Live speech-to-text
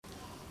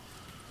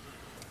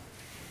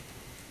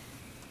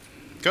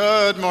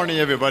Good morning,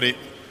 everybody,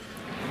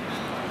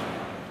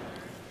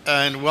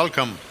 and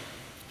welcome.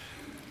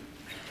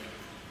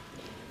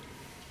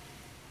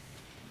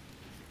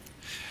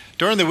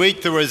 During the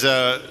week, there was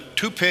a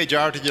two-page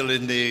article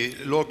in the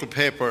local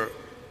paper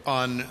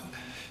on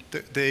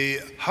the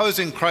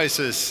housing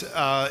crisis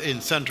in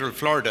Central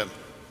Florida.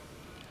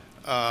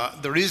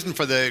 The reason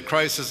for the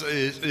crisis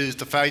is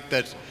the fact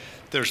that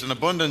there's an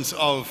abundance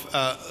of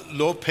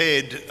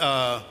low-paid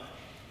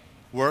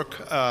work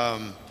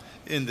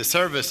in the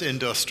service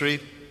industry,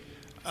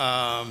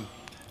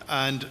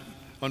 and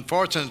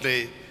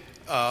unfortunately,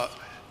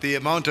 the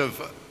amount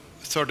of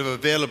sort of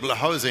available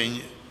housing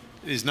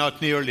is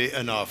not nearly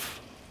enough.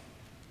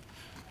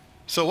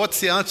 So what's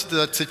the answer to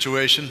that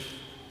situation?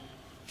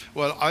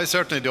 Well, I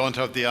certainly don't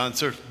have the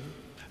answer,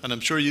 and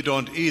I'm sure you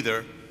don't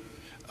either.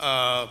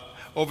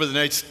 Over the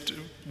next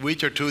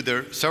week or two, there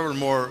are several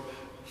more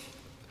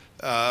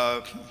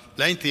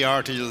lengthy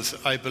articles,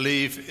 I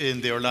believe,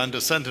 in the Orlando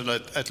Sentinel,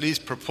 at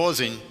least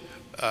proposing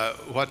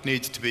what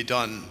needs to be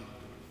done.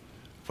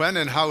 When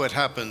and how it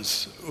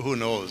happens, who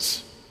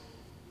knows?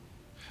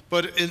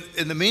 But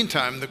in the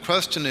meantime, the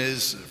question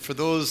is for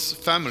those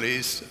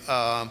families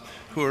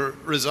who are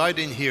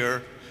residing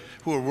here,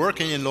 who are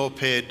working in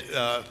low-paid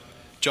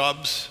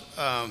jobs,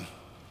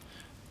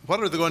 what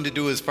are they going to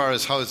do as far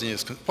as housing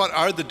is concerned? What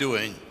are they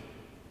doing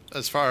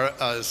as far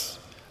as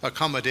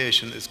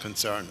accommodation is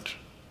concerned?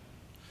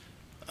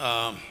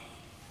 I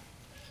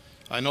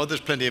know there's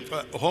plenty of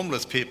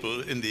homeless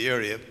people in the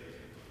area.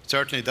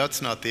 Certainly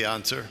that's not the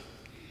answer.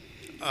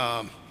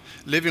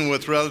 Living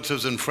with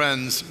relatives and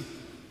friends,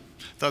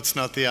 that's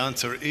not the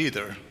answer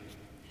either.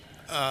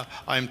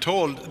 I'm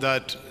told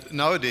that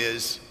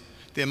nowadays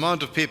the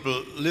amount of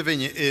people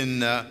living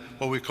in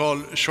what we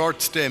call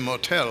short-stay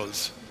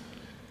motels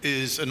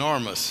is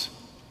enormous.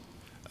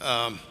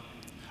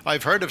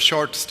 I've heard of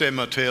short-stay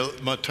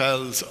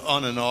motels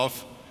on and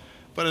off,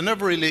 but I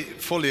never really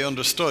fully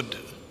understood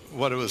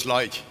what it was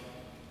like.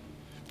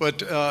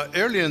 But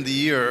earlier in the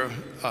year,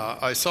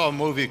 I saw a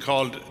movie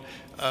called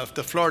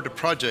The Florida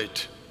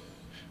Project,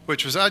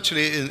 which was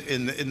actually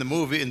in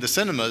the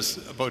cinemas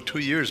about 2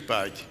 years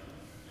back.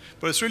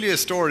 But it's really a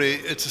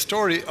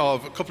story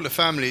of a couple of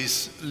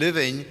families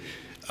living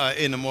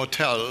in a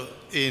motel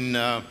on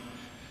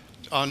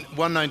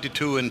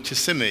 192 in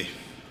Kissimmee,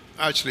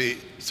 actually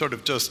sort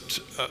of just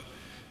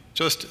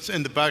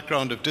in the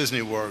background of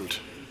Disney World.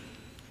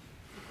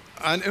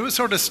 And it was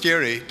sort of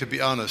scary, to be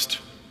honest.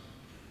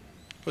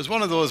 It was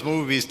one of those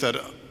movies that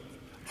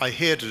I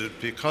hated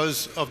it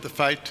because of the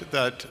fact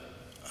that,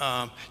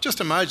 just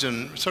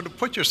imagine, sort of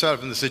put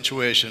yourself in the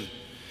situation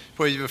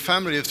where you have a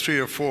family of 3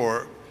 or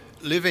 4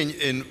 living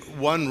in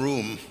one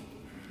room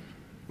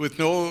with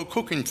no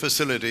cooking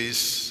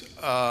facilities,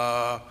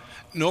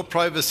 no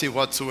privacy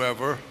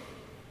whatsoever.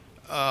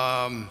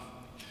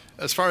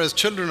 As far as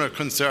children are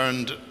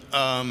concerned,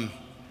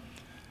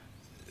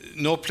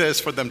 no place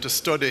for them to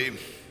study.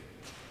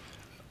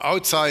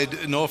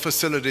 Outside, no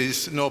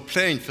facilities, no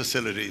playing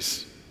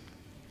facilities.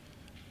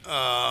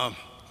 So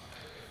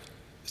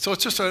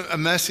it's just a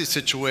messy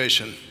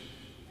situation.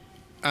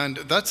 And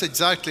that's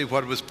exactly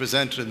what was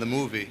presented in the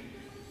movie.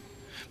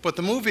 But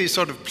the movie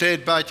sort of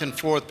played back and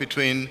forth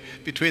between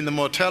the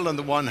motel on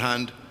the one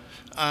hand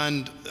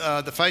and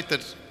the fact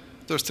that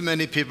there's so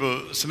many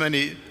people, so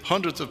many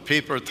hundreds of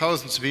people,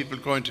 thousands of people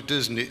going to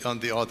Disney on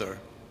the other.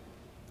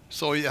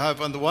 So you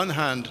have, on the one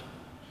hand,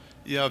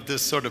 you have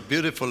this sort of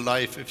beautiful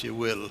life, if you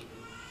will.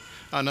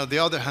 And on the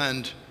other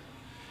hand,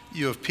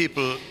 you have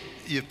people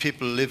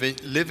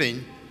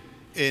living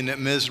in a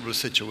miserable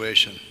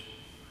situation.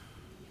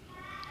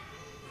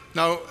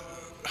 Now,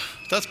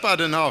 that's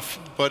bad enough,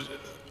 but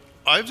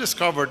I've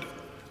discovered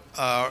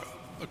a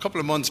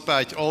couple of months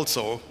back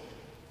also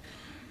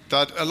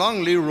that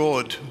along Lee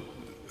Road,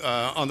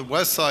 on the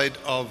west side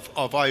of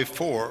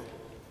I-4,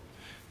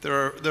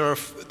 there are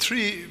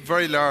 3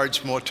 very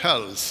large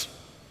motels.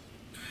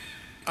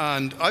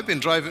 And I've been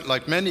driving,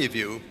 like many of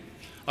you,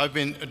 I've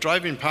been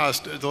driving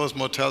past those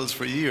motels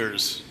for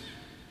years.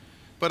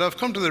 But I've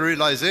come to the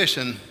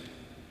realization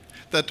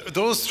that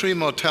those 3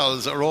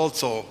 motels are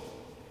also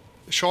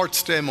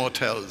short-stay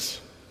motels.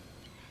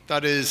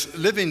 That is,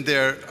 living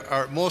there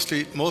are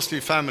mostly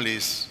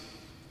families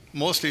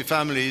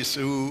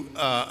who,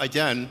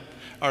 again,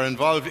 are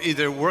involved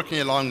either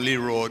working along Lee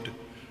Road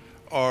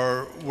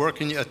or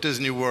working at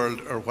Disney World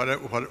or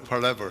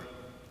whatever.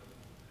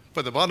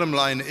 But the bottom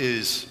line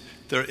is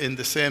they're in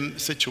the same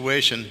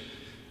situation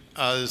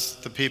as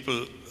the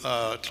people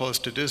close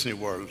to Disney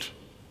World.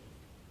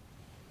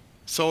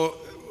 So,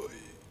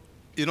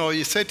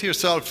 you say to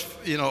yourself,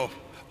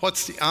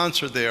 what's the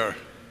answer there?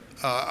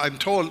 I'm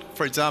told,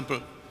 for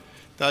example,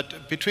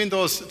 that between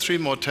those 3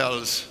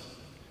 motels,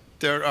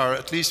 there are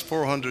at least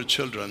 400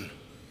 children.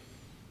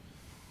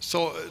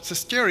 So it's a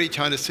scary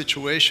kind of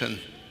situation.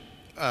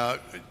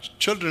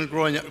 Children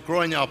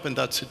growing up in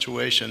that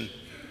situation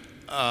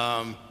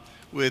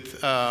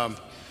with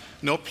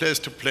no place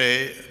to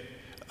play,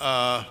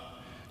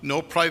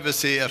 no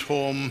privacy at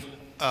home,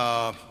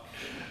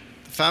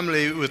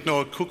 family with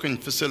no cooking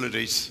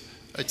facilities.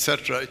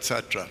 etc.,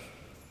 etc.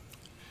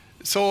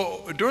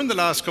 So during the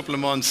last couple of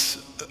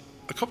months,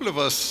 a couple of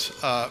us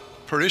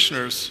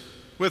parishioners,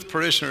 we've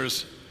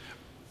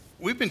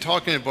been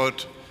talking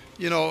about,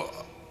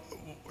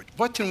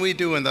 what can we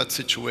do in that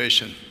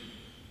situation?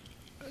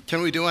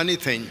 Can we do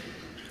anything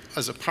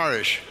as a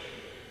parish?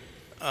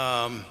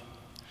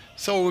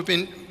 So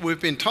we've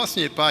been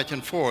tossing it back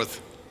and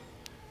forth.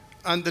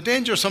 And the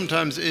danger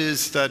sometimes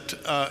is that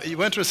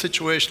you enter a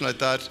situation like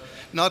that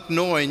not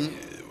knowing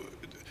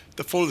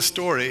the full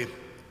story.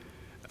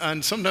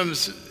 And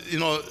sometimes, in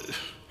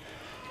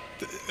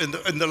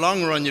the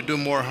long run, you do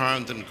more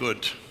harm than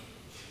good.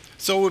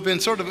 So we've been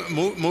sort of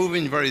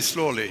moving very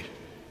slowly.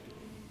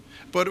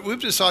 But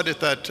we've decided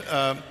that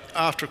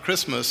after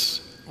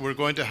Christmas, we're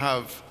going to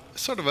have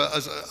sort of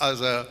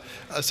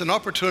as an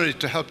opportunity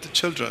to help the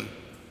children,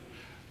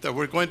 that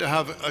we're going to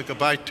have a go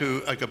back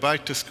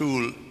to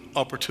school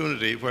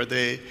opportunity where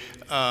they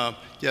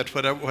get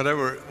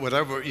whatever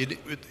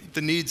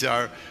the needs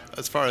are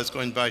as far as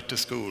going back to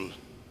school.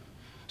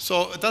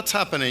 So that's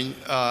happening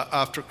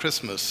after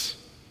Christmas.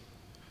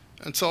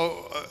 And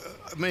so,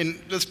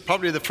 this is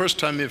probably the first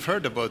time you've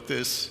heard about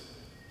this.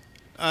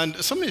 And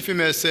some of you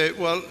may say,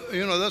 well,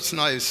 that's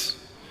nice.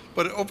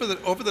 But over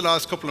the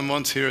last couple of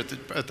months here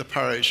at the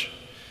parish,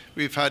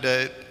 we've had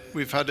a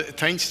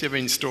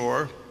Thanksgiving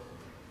store,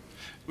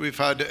 we've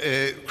had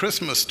a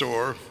Christmas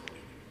store,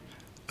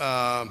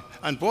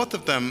 and both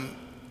of them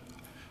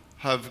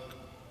have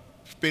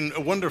been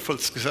a wonderful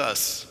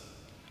success.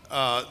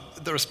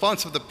 The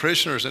response of the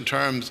parishioners in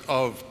terms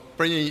of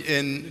bringing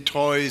in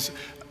toys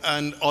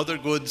and other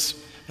goods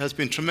has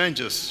been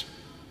tremendous.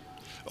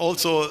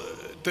 Also,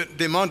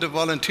 the amount of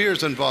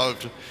volunteers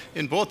involved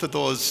in both of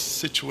those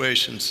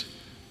situations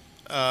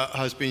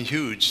has been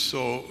huge.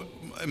 So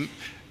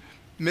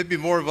maybe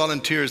more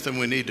volunteers than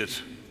we needed.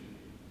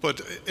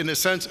 But in a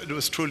sense, it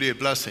was truly a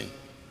blessing.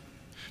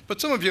 But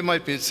some of you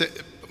might be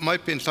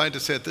inclined to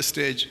say at this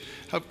stage,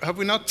 have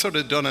we not sort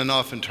of done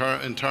enough in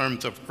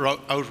terms of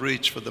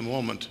outreach for the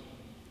moment?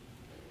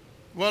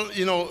 Well,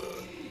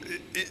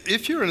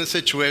 if you're in a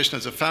situation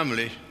as a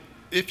family,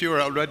 if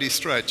you're already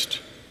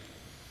stretched,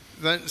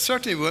 then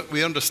certainly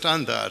we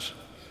understand that.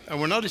 And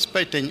we're not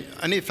expecting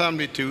any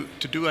family to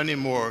do any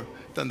more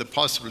than they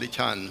possibly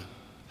can.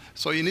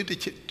 So you need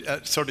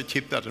to sort of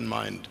keep that in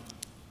mind.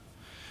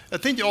 I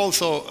think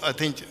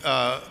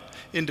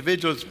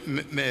individuals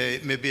may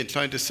be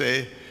inclined to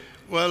say,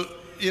 well,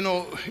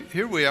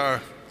 here we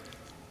are,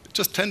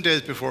 just 10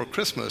 days before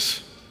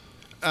Christmas,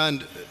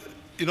 and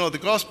the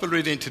gospel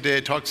reading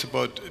today talks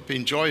about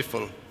being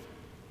joyful,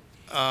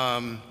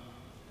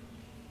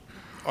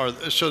 or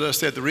should I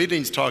say, the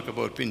readings talk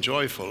about being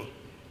joyful,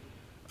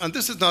 and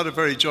this is not a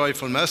very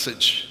joyful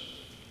message.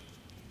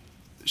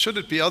 Should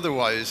it be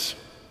otherwise?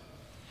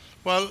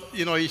 Well,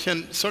 you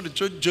can sort of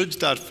judge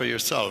that for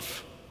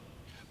yourself.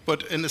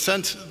 But in a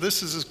sense,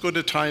 this is as good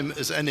a time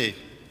as any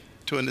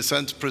to, in a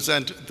sense,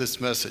 present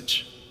this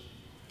message.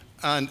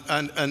 And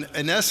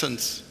in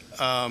essence,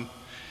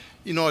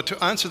 to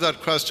answer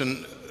that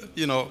question,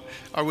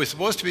 are we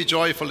supposed to be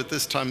joyful at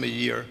this time of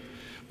year?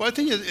 Well, I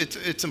think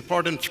it's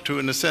important to,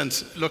 in a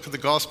sense, look at the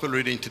gospel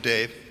reading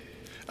today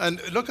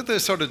and look at the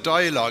sort of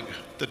dialogue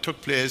that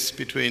took place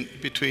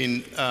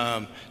between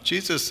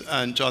Jesus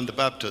and John the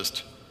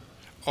Baptist,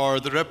 or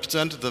the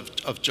representative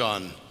of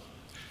John.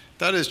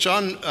 That is,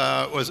 John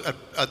was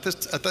at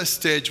this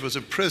stage was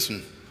in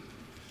prison,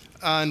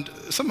 and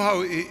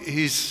somehow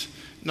he's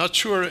not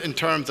sure in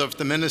terms of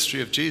the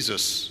ministry of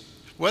Jesus,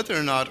 whether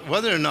or not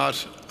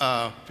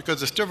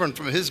because it's different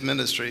from his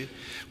ministry,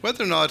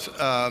 whether or not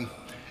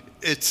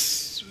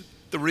it's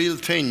the real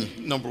thing,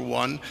 number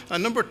one,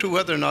 and number two,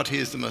 whether or not he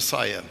is the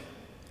Messiah.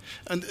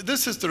 And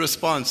this is the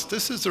response.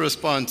 This is the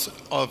response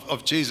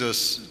of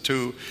Jesus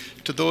to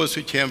those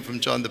who came from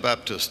John the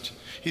Baptist.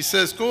 He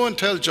says, "Go and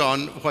tell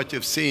John what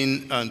you've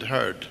seen and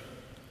heard.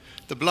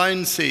 The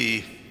blind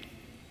see,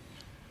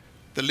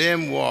 the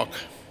lame walk,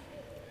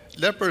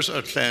 lepers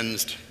are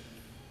cleansed,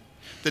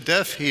 the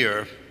deaf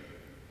hear,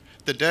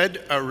 the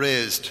dead are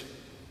raised,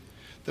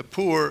 the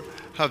poor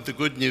have the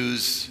good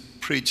news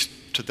preached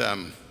to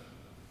them."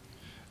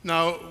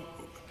 Now,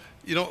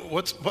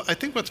 I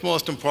think what's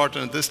most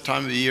important at this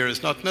time of the year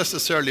is not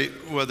necessarily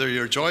whether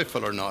you're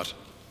joyful or not.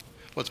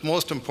 What's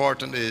most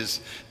important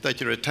is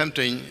that you're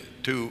attempting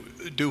to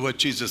do what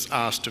Jesus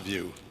asked of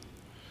you.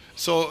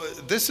 So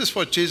this is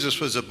what Jesus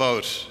was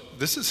about.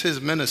 This is his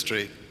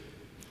ministry.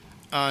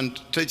 And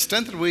to the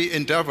extent that we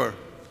endeavor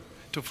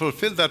to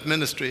fulfill that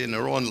ministry in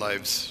our own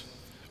lives,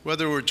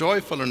 whether we're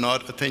joyful or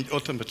not, I think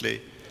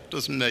ultimately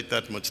doesn't make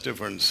that much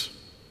difference.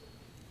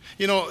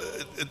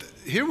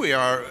 Here we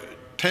are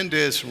 10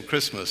 days from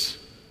Christmas.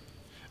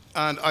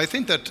 And I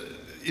think that,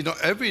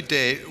 every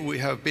day we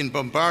have been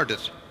bombarded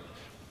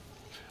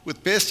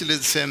with basically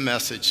the same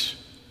message.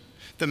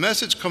 The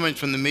message coming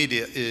from the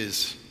media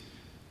is,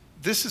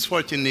 this is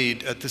what you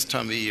need at this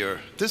time of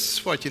year. This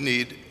is what you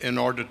need in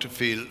order to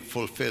feel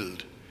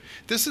fulfilled.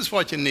 This is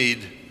what you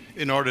need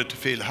in order to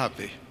feel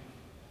happy.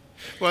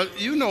 Well,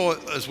 you know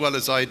as well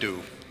as I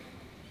do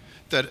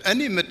that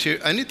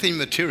anything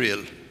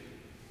material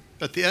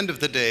at the end of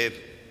the day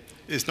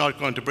is not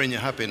going to bring you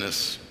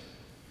happiness.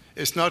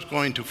 It's not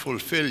going to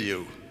fulfill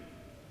you.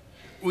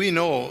 We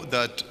know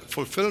that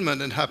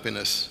fulfillment and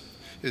happiness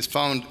is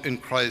found in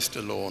Christ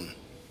alone.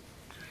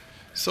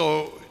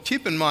 So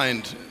keep in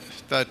mind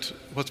that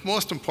what's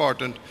most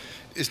important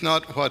is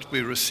not what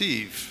we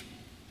receive.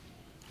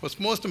 What's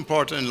most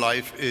important in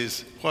life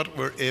is what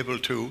we're able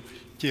to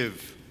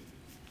give,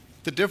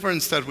 the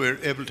difference that we're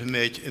able to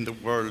make in the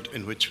world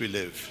in which we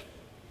live.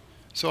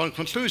 So in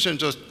conclusion,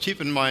 just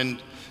keep in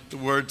mind the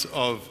words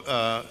of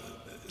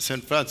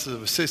St. Francis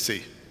of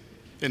Assisi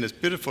in his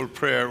beautiful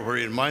prayer, where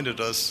he reminded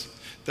us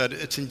that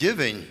it's in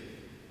giving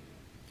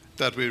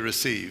that we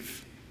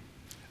receive,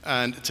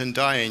 and it's in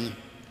dying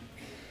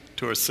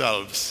to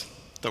ourselves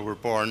that we're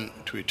born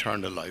to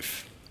eternal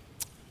life.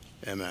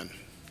 Amen.